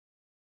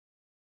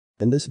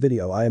In this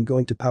video I am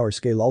going to power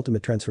scale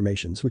ultimate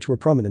transformations which were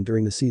prominent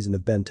during the season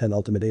of Ben 10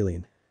 Ultimate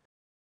Alien.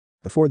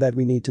 Before that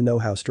we need to know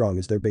how strong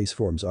as their base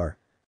forms are.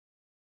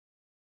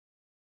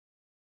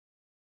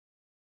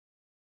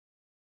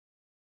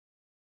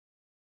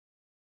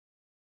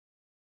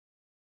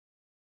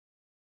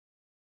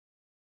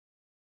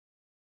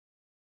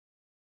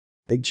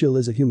 Big Chill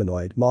is a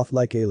humanoid,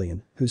 moth-like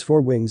alien, whose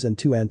 4 wings and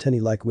 2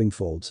 antennae-like wing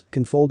folds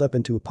can fold up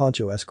into a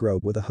poncho-esque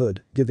robe with a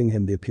hood, giving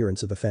him the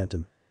appearance of a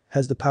phantom.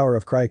 Has the power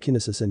of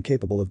cryokinesis and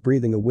capable of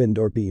breathing a wind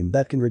or beam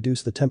that can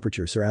reduce the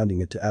temperature surrounding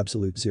it to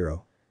absolute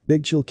zero.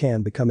 Big Chill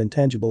can become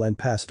intangible and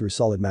pass through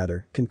solid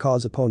matter, can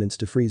cause opponents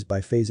to freeze by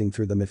phasing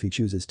through them if he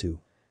chooses to.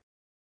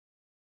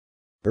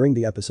 During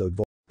the episode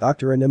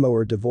Dr. Animo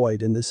or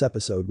Devoid in this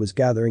episode was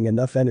gathering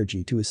enough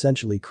energy to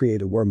essentially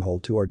create a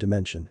wormhole to our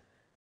dimension.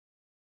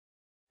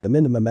 The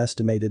minimum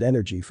estimated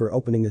energy for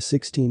opening a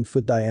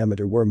 16-foot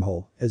diameter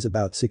wormhole is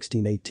about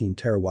 16-18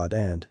 terawatt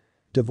and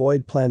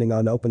Devoid planning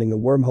on opening a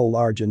wormhole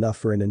large enough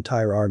for an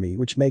entire army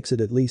which makes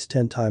it at least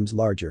 10 times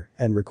larger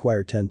and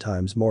require 10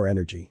 times more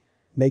energy,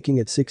 making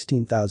it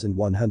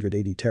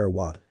 16,180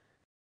 terawatt.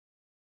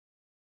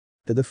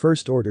 To the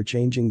first order,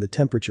 changing the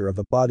temperature of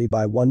a body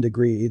by 1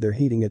 degree, either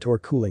heating it or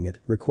cooling it,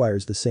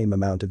 requires the same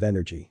amount of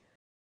energy.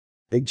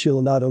 Big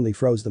Chill not only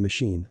froze the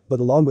machine, but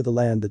along with the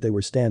land that they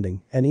were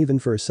standing, and even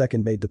for a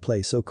second made the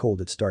place so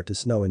cold it started to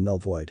snow in Null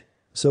Void.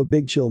 So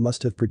Big Chill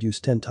must have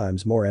produced 10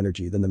 times more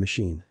energy than the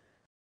machine.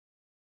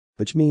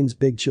 Which means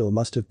Big Chill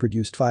must have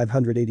produced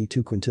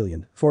 582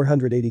 quintillion,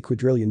 480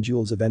 quadrillion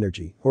joules of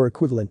energy, or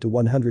equivalent to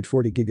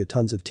 140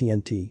 gigatons of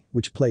TNT,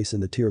 which place in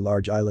the tier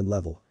large island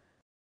level.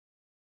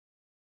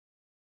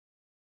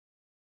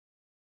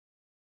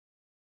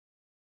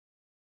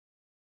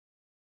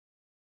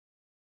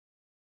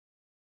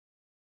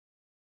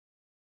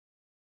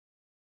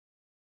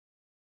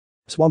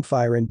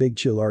 Swampfire and Big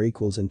Chill are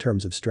equals in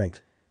terms of strength,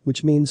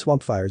 which means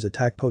Swampfire's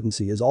attack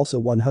potency is also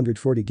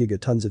 140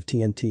 gigatons of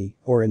TNT,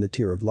 or in the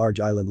tier of large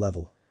island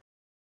level.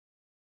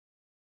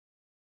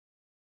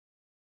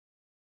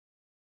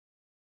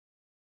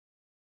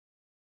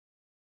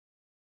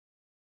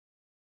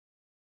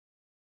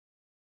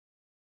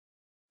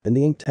 In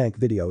the Ink Tank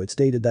video it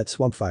stated that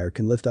Swampfire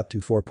can lift up to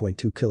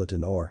 4.2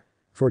 kiloton or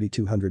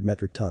 4,200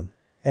 metric ton.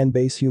 And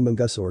base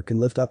Humungusaur can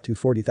lift up to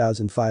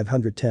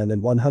 40,510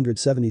 and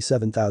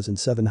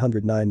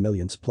 177,709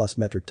 millions plus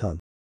metric ton.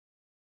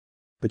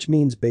 Which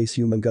means base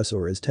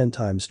Humungusaur is 10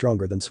 times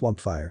stronger than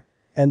Swampfire.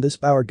 And this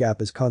power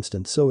gap is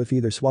constant, so if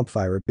either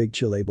Swampfire or Big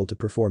Chill able to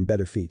perform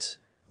better feats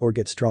or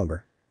get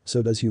stronger,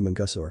 so does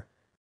Humungusaur.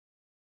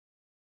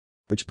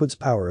 Which puts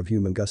power of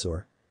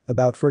Humungusaur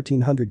about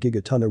 1400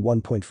 gigaton or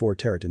 1.4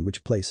 teraton,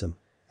 which place him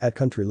at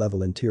country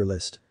level in tier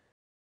list.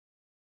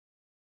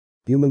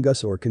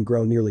 Humungusaur can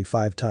grow nearly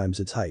 5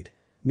 times its height,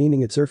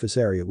 meaning its surface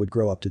area would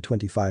grow up to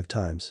 25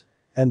 times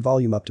and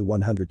volume up to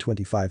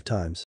 125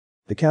 times.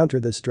 To counter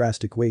this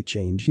drastic weight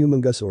change,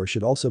 Humungusaur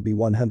should also be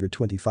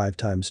 125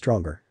 times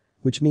stronger,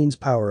 which means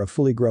power of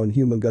fully grown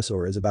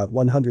Humungusaur is about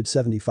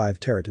 175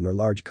 teraton or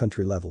large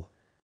country level.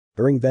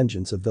 During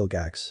Vengeance of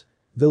Vilgax,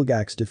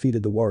 Vilgax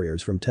defeated the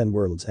warriors from 10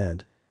 worlds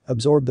and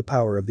absorbed the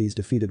power of these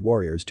defeated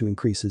warriors to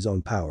increase his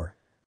own power.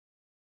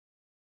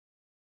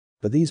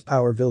 But these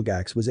power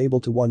Vilgax was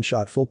able to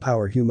one-shot full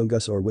power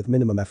Humungusaur with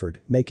minimum effort,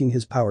 making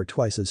his power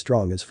twice as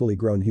strong as fully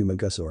grown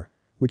Humungusaur,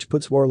 which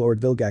puts Warlord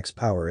Vilgax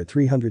power at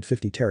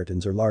 350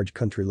 teratons or large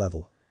country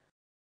level.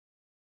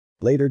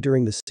 Later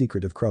during the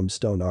Secret of Crumb's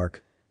Stone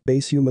arc,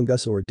 base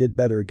Humungusaur did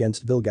better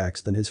against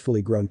Vilgax than his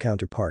fully grown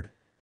counterpart.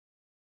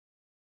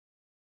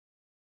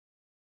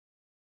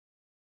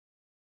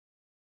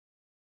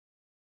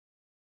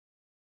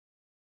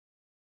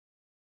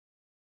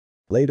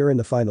 Later in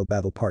the final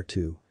battle part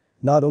 2.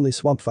 Not only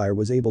Swampfire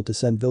was able to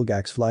send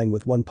Vilgax flying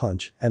with one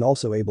punch and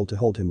also able to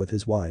hold him with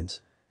his whines.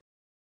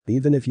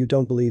 Even if you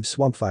don't believe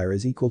Swampfire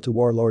is equal to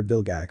Warlord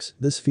Vilgax,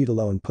 this feat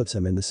alone puts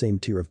him in the same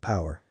tier of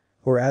power,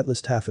 or at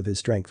least half of his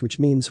strength, which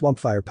means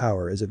Swampfire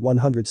power is at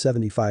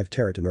 175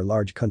 teraton or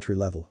large country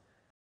level.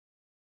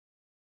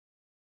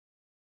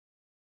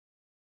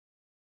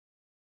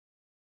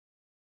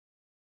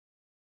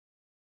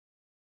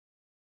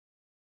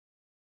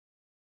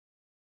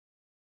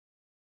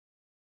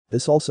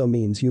 This also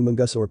means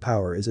Humungusaur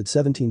power is at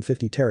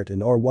 1750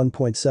 teraton or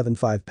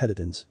 1.75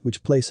 petatons,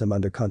 which place him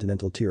under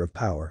continental tier of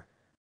power.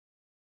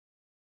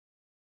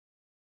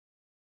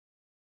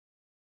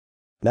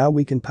 Now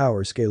we can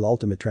power scale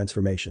ultimate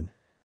transformation.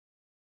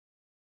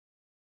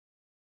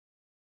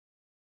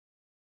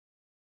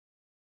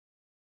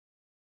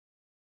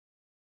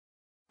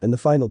 In the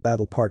final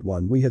battle part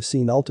 1 we have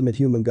seen Ultimate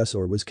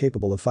Humungusaur was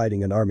capable of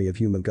fighting an army of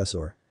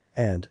Humungusaur,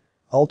 and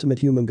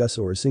Ultimate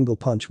Humungusaur's single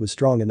punch was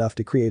strong enough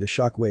to create a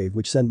shock wave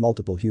which sent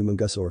multiple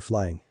Humungusaur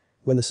flying.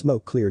 When the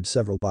smoke cleared,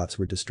 several bots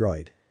were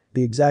destroyed.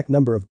 The exact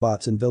number of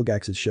bots in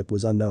Vilgax's ship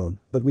was unknown,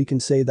 but we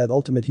can say that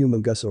Ultimate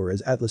Humungusaur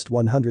is at least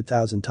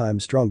 100,000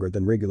 times stronger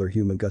than regular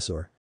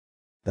Humungusaur.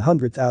 The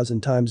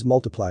 100,000 times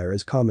multiplier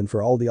is common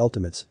for all the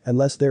ultimates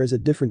unless there is a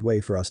different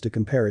way for us to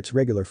compare its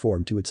regular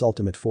form to its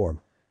ultimate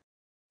form.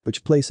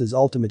 which places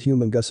ultimate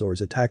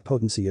Humungusaur's attack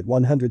potency at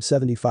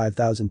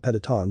 175,000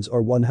 petatons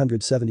or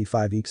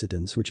 175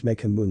 exitons, which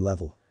make him moon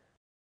level.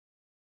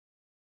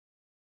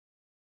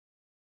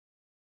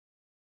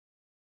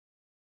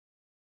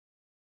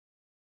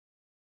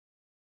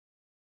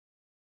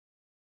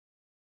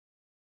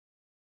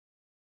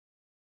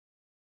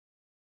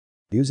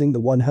 Using the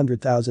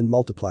 100,000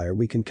 multiplier,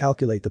 we can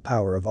calculate the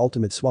power of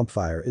ultimate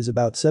Swampfire is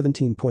about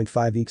 17.5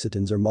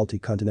 exitons or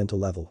multi-continental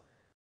level.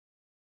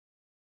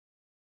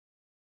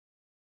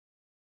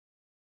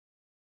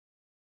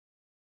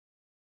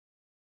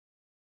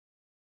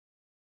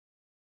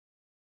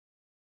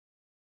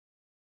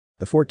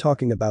 Before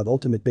talking about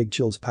ultimate Big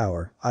Chill's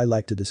power, I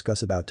like to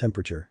discuss about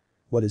temperature.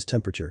 What is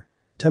temperature?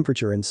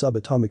 Temperature in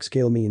subatomic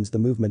scale means the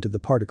movement of the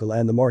particle,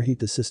 and the more heat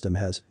the system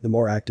has, the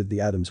more active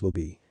the atoms will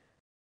be.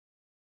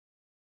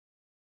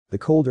 The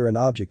colder an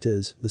object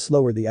is, the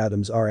slower the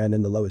atoms are, and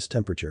in the lowest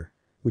temperature,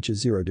 which is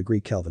 0 degree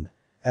Kelvin,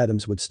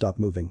 atoms would stop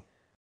moving.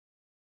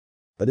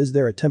 But is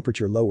there a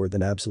temperature lower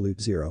than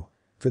absolute zero?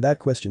 For that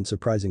question,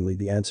 surprisingly,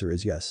 the answer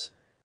is yes.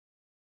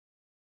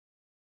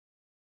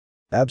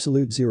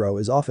 Absolute zero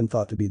is often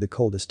thought to be the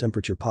coldest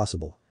temperature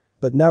possible.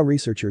 But now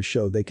researchers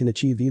show they can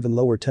achieve even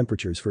lower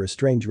temperatures for a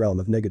strange realm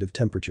of negative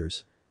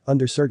temperatures.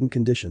 Under certain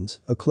conditions,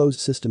 a closed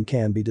system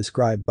can be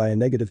described by a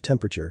negative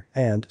temperature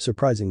and,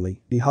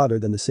 surprisingly, be hotter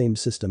than the same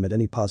system at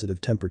any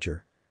positive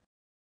temperature.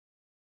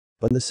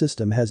 When the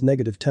system has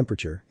negative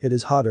temperature, it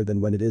is hotter than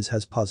when it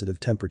has positive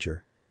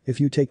temperature. If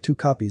you take two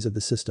copies of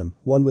the system,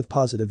 one with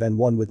positive and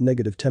one with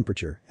negative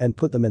temperature, and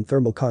put them in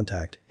thermal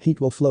contact,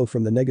 heat will flow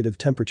from the negative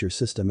temperature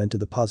system into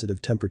the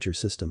positive temperature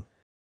system.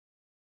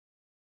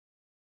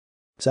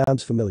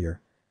 Sounds familiar?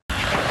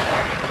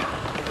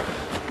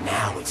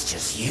 Now it's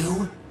just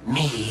you,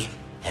 me,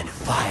 and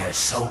fire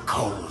so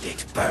cold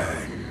it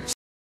burns.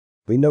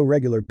 We know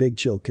regular Big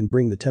Chill can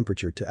bring the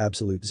temperature to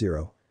absolute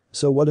zero.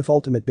 So what if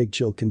ultimate Big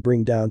Chill can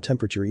bring down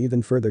temperature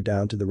even further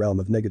down to the realm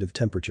of negative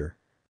temperature?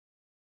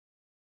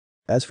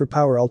 As for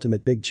power,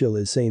 ultimate Big Chill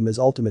is same as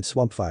ultimate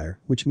Swampfire,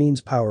 which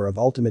means power of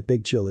ultimate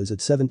Big Chill is at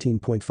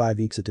 17.5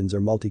 exitons or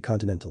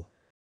multi-continental.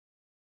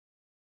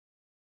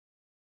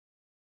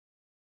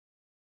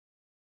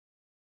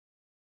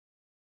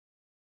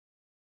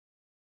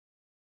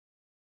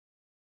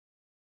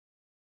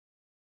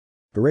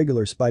 A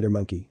regular spider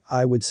monkey,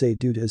 I would say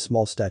due to his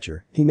small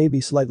stature, he may be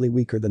slightly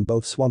weaker than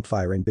both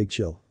Swampfire and Big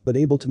Chill, but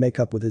able to make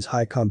up with his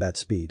high combat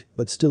speed,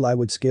 but still I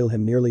would scale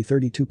him nearly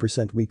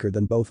 32% weaker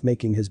than both,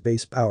 making his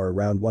base power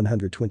around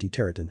 120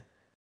 teraton.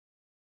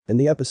 In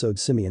the episode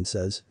Simeon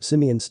says,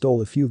 Simeon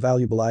stole a few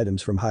valuable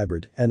items from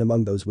Hybrid, and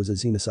among those was a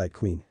Xenocyte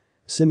Queen.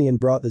 Simeon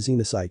brought the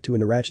Xenocyte to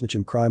an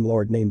Arachnichum crime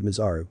lord named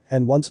Mizaru,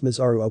 and once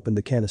Mizaru opened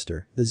the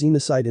canister, the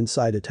Xenocyte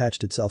inside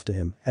attached itself to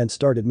him and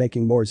started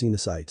making more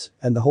Xenocytes,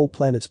 and the whole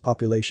planet's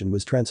population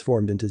was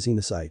transformed into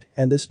Xenocyte,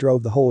 and this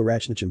drove the whole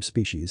Arachnichum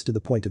species to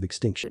the point of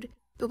extinction.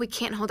 But we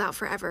can't hold out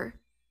forever.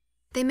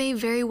 They may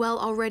very well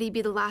already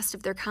be the last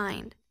of their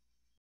kind.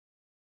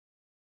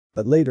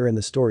 But later in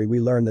the story we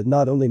learn that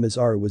not only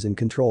Mizaru was in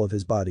control of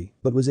his body,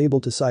 but was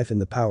able to siphon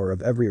the power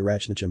of every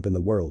Arachnichum in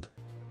the world.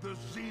 The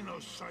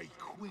Xenocyte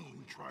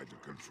Queen tried to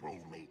control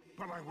me,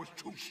 but I was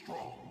too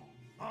strong.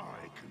 I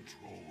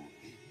control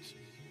it.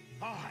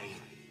 I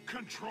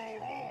control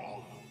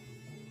all.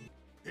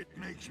 It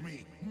makes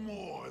me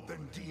more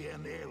than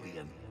DN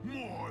Alien,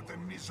 more than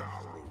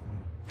Mizaru.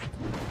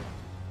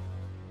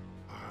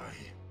 I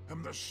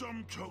am the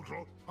sum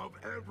total of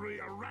every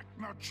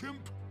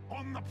Arachnochimp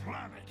on the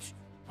planet.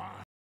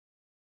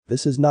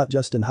 This is not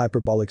just an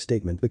hyperbolic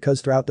statement,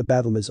 because throughout the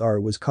battle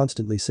Mizaru was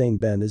constantly saying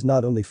Ben is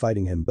not only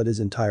fighting him but his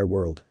entire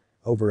world.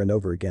 Over and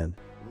over again.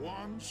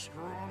 One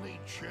scrawny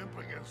chimp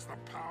against the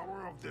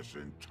power of this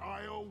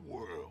entire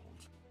world.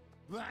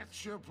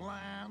 That's your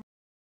plan?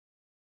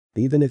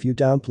 Even if you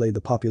downplay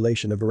the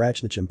population of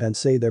Arachnichimp and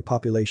say their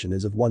population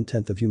is of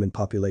 1/10 of human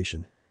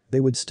population, they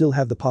would still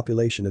have the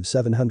population of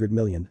 700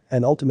 million,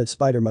 and Ultimate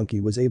Spider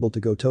Monkey was able to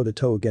go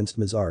toe-to-toe against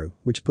Mizaru,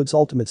 which puts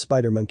Ultimate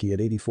Spider Monkey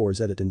at 84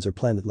 zettatons or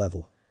planet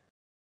level.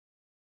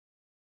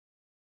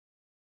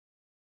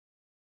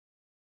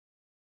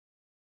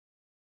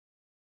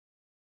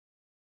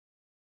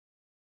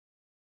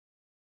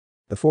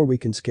 Before we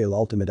can scale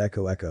Ultimate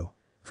Echo Echo,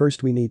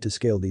 first we need to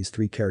scale these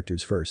three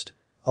characters first.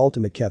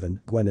 Ultimate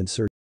Kevin, Gwen and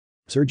Sir.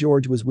 Sir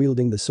George was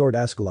wielding the sword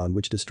Ascalon,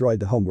 which destroyed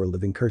the homeworld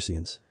of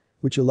Incursians,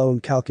 which alone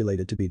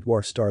calculated to be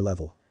dwarf star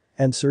level.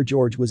 And Sir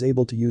George was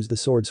able to use the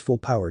sword's full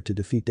power to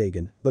defeat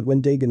Dagon, but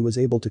when Dagon was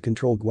able to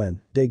control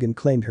Gwen, Dagon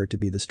claimed her to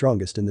be the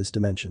strongest in this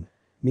dimension,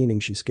 meaning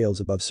she scales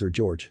above Sir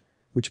George,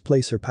 which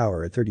placed her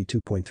power at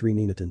 32.3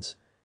 nenatons.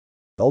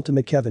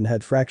 Ultimate Kevin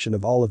had fraction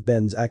of all of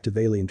Ben's active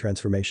alien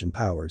transformation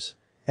powers,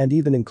 and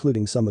even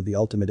including some of the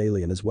Ultimate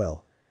Alien as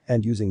well,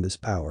 and using this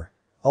power,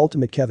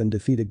 Ultimate Kevin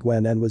defeated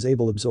Gwen and was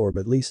able to absorb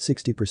at least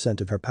 60%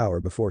 of her power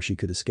before she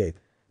could escape,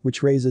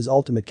 which raises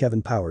Ultimate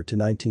Kevin power to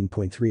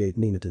 19.38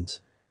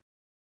 nenatons.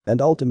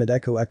 And Ultimate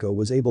Echo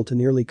was able to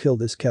nearly kill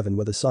this Kevin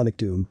with a Sonic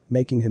Doom,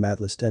 making him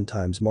Atlas 10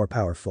 times more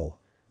powerful,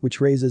 which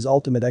raises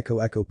ultimate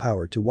Echo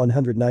power to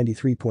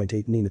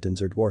 193.8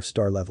 ninetons or dwarf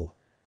star level.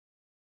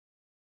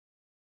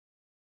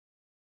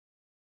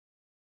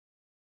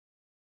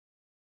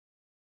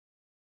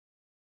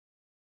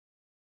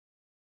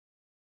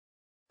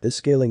 This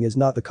scaling is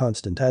not the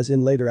constant, as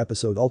in later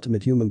episode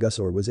Ultimate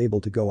Humongousaur was able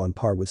to go on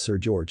par with Sir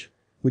George,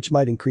 which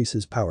might increase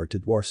his power to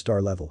dwarf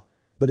star level.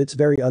 But it's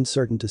very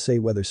uncertain to say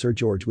whether Sir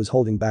George was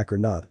holding back or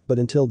not, but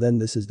until then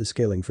this is the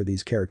scaling for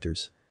these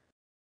characters.